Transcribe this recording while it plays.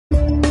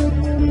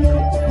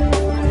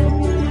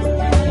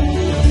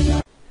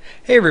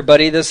Hey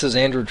everybody, this is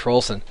Andrew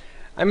Trolson.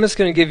 I'm just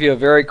going to give you a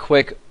very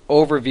quick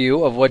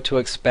overview of what to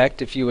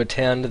expect if you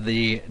attend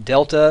the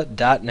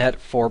Delta.NET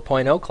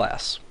 4.0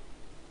 class.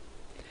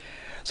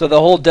 So the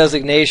whole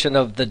designation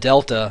of the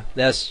Delta,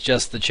 that's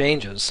just the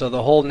changes. So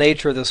the whole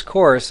nature of this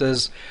course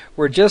is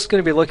we're just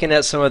going to be looking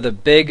at some of the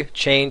big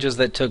changes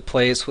that took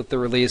place with the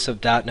release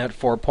of .NET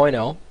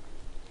 4.0.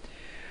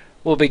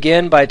 We'll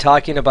begin by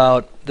talking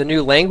about the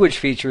new language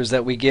features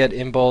that we get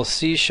in both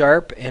C#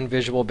 and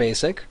Visual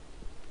Basic,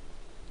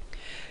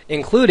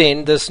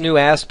 including this new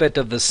aspect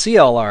of the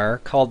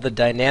CLR called the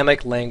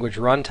Dynamic Language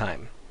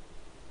Runtime.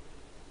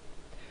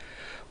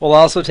 We'll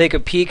also take a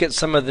peek at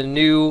some of the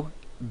new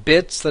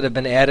bits that have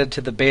been added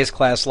to the base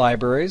class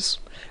libraries,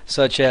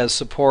 such as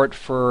support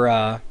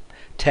for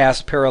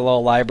task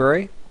parallel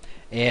library,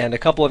 and a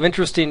couple of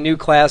interesting new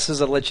classes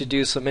that let you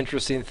do some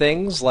interesting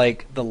things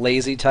like the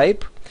lazy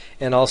type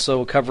and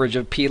also coverage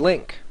of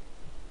plink.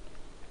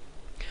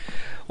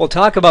 We'll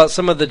talk about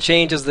some of the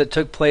changes that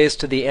took place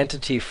to the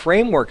entity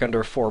framework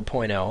under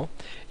 4.0.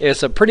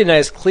 It's a pretty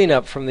nice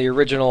cleanup from the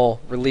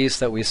original release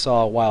that we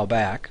saw a while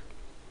back.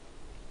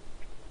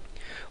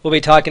 We'll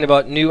be talking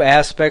about new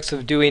aspects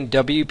of doing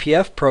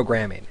WPF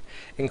programming,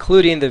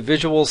 including the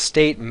Visual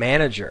State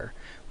Manager,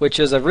 which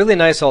is a really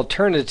nice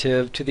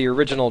alternative to the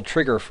original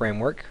trigger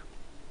framework.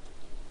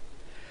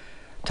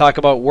 Talk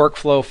about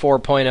Workflow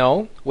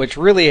 4.0, which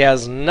really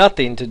has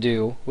nothing to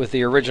do with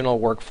the original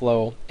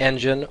workflow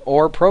engine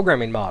or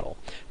programming model.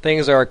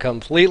 Things are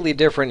completely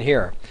different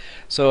here.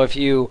 So if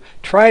you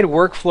tried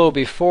Workflow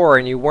before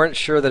and you weren't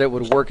sure that it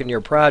would work in your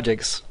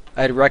projects,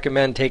 I'd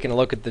recommend taking a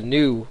look at the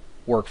new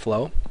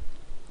Workflow.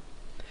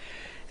 And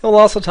we'll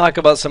also talk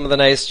about some of the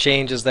nice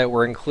changes that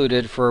were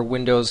included for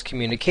Windows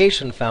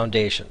Communication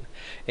Foundation,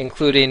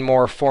 including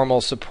more formal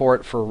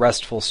support for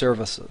RESTful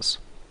services.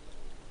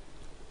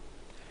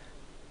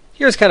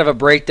 Here's kind of a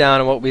breakdown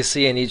of what we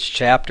see in each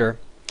chapter.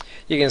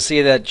 You can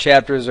see that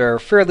chapters are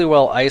fairly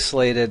well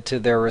isolated to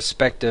their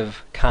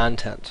respective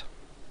content.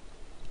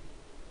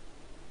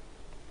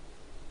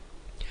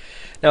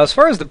 Now, as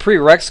far as the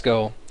prereqs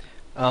go,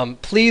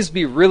 please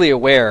be really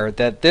aware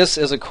that this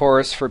is a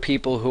course for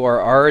people who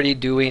are already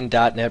doing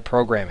 .NET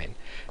programming.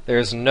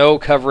 There's no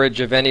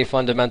coverage of any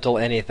fundamental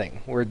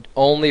anything. We're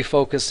only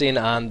focusing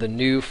on the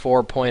new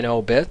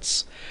 4.0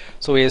 bits.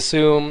 So we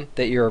assume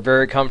that you're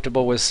very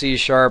comfortable with C#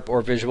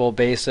 or Visual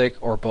Basic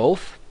or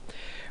both.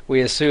 We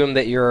assume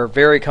that you're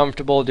very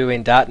comfortable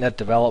doing .NET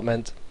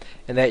development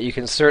and that you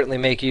can certainly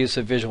make use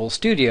of Visual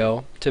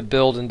Studio to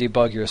build and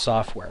debug your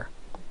software.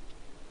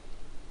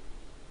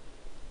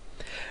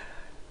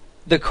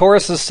 The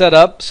course is set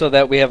up so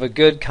that we have a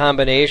good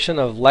combination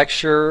of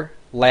lecture,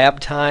 lab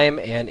time,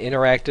 and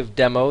interactive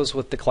demos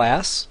with the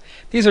class.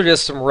 These are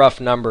just some rough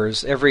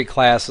numbers. Every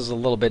class is a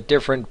little bit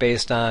different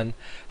based on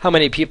how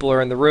many people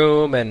are in the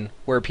room and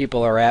where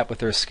people are at with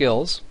their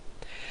skills.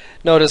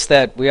 Notice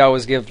that we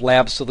always give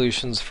lab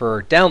solutions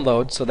for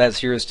download, so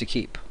that's yours to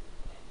keep.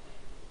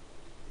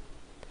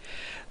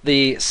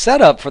 The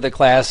setup for the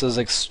class is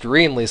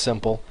extremely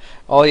simple.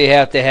 All you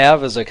have to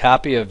have is a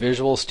copy of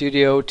Visual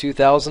Studio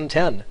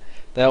 2010.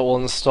 That will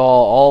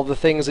install all the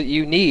things that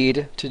you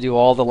need to do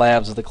all the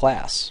labs of the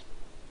class.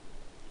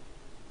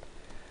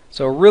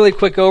 So really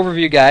quick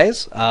overview,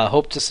 guys.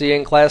 Hope to see you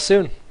in class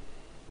soon.